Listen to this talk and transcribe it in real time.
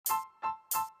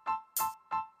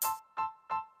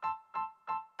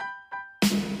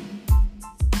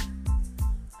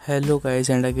Hello guys,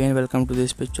 and again welcome to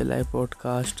this Picture Live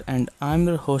podcast, and I'm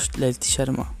your host Lalit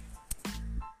Sharma.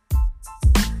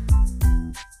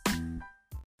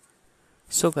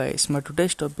 So guys, my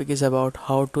today's topic is about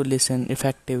how to listen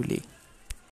effectively.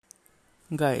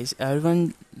 Guys,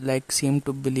 everyone seem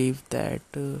to believe that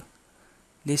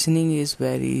listening is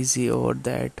very easy, or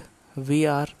that we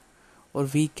are or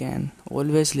we can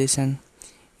always listen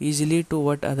easily to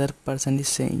what other person is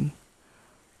saying.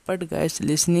 But guys,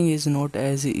 listening is not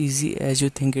as easy as you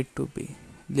think it to be.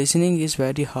 Listening is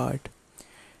very hard.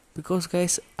 Because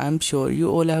guys, I'm sure you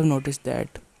all have noticed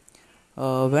that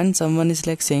when someone is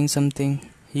saying something,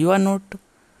 you are not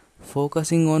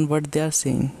focusing on what they are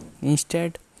saying.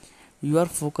 Instead, you are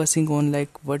focusing on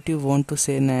what you want to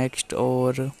say next,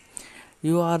 or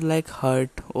you are hurt,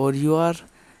 or you are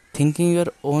thinking your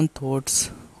own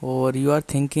thoughts, or you are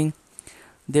thinking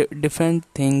the different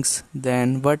things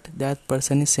than what that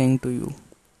person is saying to you.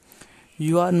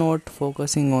 You are not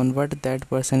focusing on what that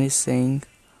person is saying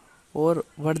or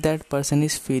what that person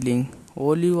is feeling.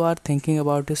 All you are thinking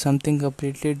about is something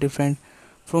completely different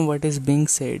from what is being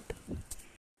said.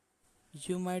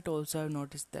 You might also have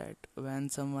noticed that when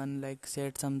someone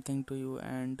said something to you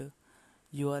and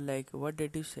you are what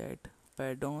did you said?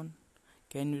 Pardon?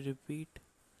 Can you repeat?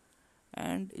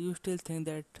 And you still think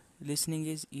that listening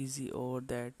is easy or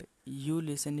that you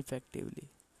listen effectively.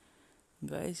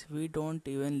 Guys, we don't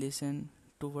even listen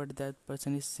to what that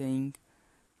person is saying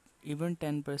even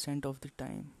 10% of the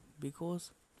time,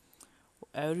 because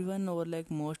everyone or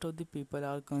most of the people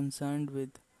are concerned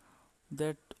with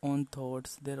their own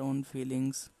thoughts, their own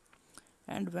feelings.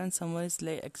 And when someone is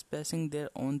expressing their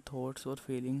own thoughts or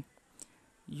feeling,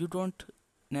 you don't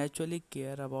naturally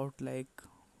care about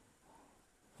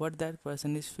what that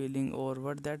person is feeling or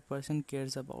what that person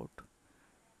cares about,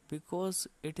 because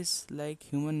it is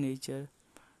human nature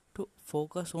to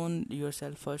focus on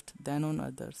yourself first than on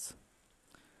others.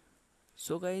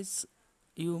 So guys,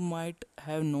 you might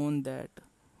have known that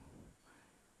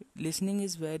listening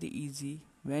is very easy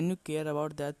when you care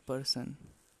about that person.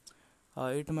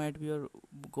 It might be your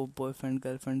boyfriend,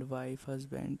 girlfriend, wife,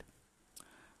 husband.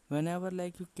 Whenever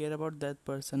you care about that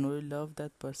person or you love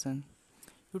that person,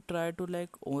 you try to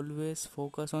always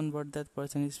focus on what that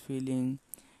person is feeling.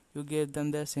 You give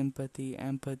them their sympathy,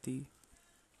 empathy.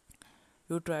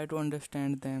 You try to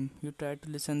understand them. You try to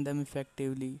listen them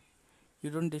effectively.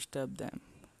 You don't disturb them.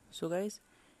 So guys,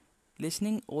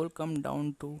 listening all come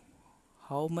down to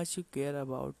how much you care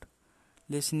about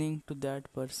listening to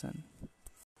that person.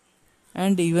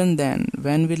 And even then,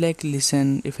 when we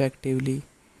listen effectively,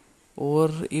 or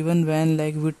even when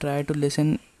we try to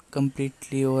listen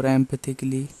completely or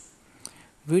empathically,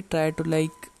 we try to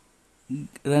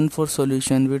run for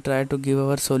solution, we try to give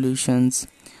our solutions,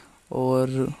 or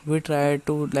we try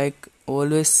to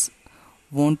always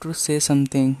want to say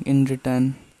something in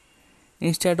return,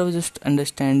 instead of just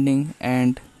understanding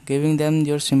and giving them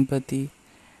your sympathy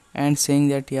and saying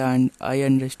that yeah, and I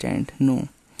understand. No,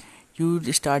 you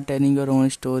start telling your own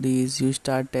stories, you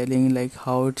start telling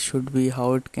how it should be,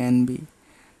 how it can be,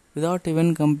 without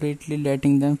even completely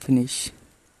letting them finish.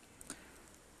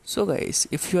 So guys,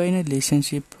 if you are in a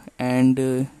relationship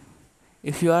and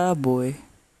if you are a boy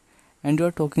and you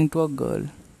are talking to a girl,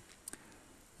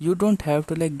 you don't have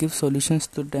to give solutions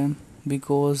to them,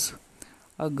 because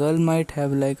a girl might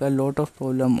have a lot of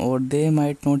problem, or they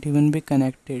might not even be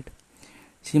connected.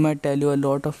 She might tell you a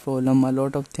lot of problem, a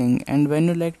lot of thing, and when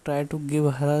you try to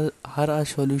give her a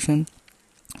solution,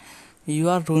 you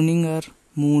are ruining her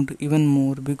mood even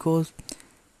more, because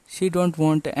she don't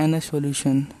want any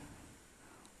solution.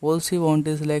 All she want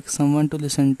is someone to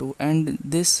listen to, and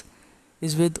this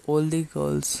is with all the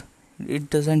girls. It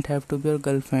doesn't have to be your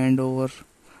girlfriend or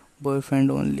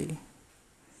boyfriend only.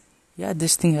 Yeah,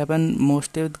 this thing happen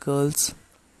mostly with girls,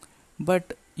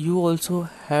 but you also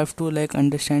have to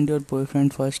understand your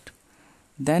boyfriend first,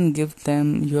 then give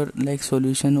them your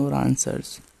solution or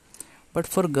answers. But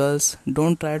for girls,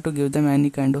 don't try to give them any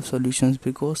kind of solutions,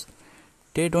 because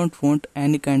they don't want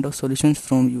any kind of solutions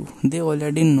from you. They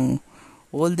already know.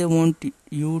 All they want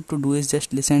you to do is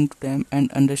just listen to them and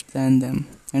understand them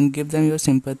and give them your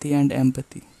sympathy and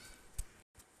empathy.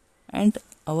 And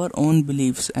our own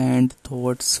beliefs and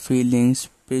thoughts, feelings,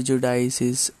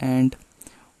 prejudices, and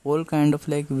all kind of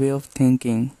way of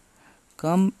thinking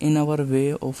come in our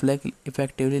way of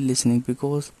effectively listening,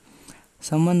 because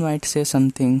someone might say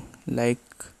something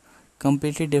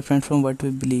completely different from what we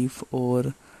believe,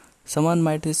 or someone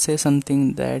might say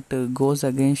something that goes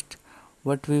against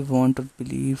what we want to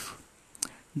believe.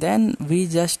 Then we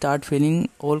just start feeling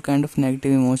all kind of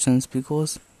negative emotions,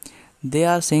 because they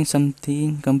are saying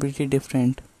something completely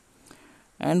different.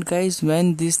 And guys,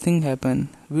 when this thing happen,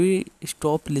 we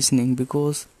stop listening,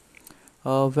 because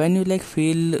when you like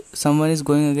feel someone is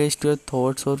going against your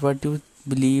thoughts or what you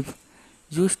believe,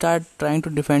 you start trying to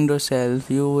defend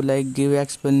yourself. You like give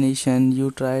explanation,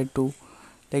 you try to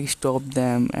like stop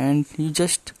them, and you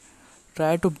just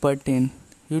try to butt in.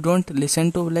 You don't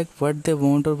listen to like what they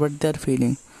want or what they're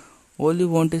feeling. All you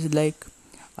want is like,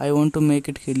 I want to make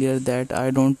it clear that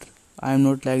I'm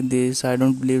not like this, I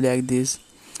don't believe like this.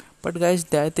 But guys,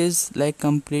 that is like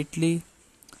completely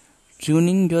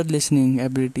tuning your listening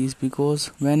abilities,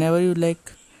 because whenever you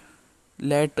like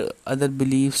let other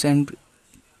beliefs and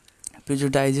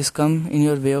prejudices come in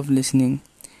your way of listening,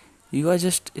 you are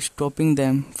just stopping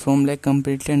them from like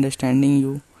completely understanding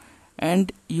you,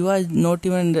 and you are not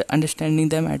even understanding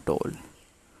them at all.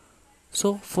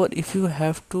 So for if you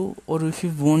have to, or if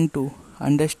you want to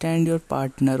understand your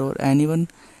partner or anyone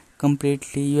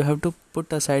completely, you have to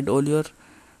put aside all your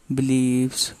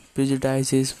beliefs,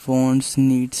 prejudices, wants,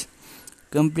 needs.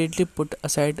 Completely put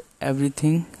aside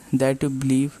everything that you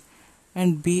believe,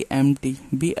 and be empty,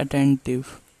 be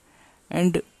attentive,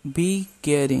 and be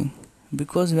caring.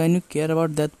 Because when you care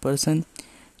about that person,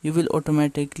 you will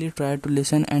automatically try to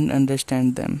listen and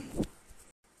understand them.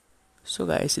 So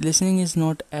guys, listening is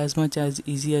not as much as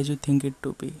easy as you think it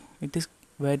to be. It is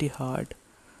very hard.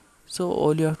 So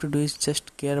all you have to do is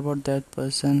just care about that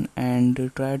person and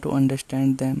try to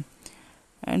understand them,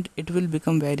 and it will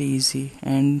become very easy.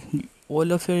 And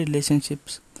all of your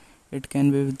relationships, it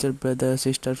can be with your brother,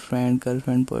 sister, friend,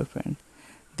 girlfriend, boyfriend,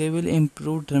 they will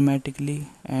improve dramatically,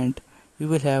 and you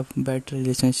will have better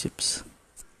relationships.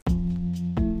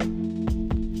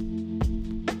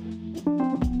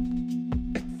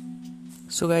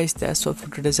 So guys, that's all for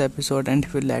today's episode, and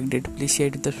if you liked it, please share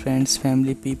it with your friends,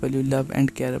 family, people you love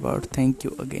and care about. Thank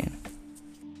you again.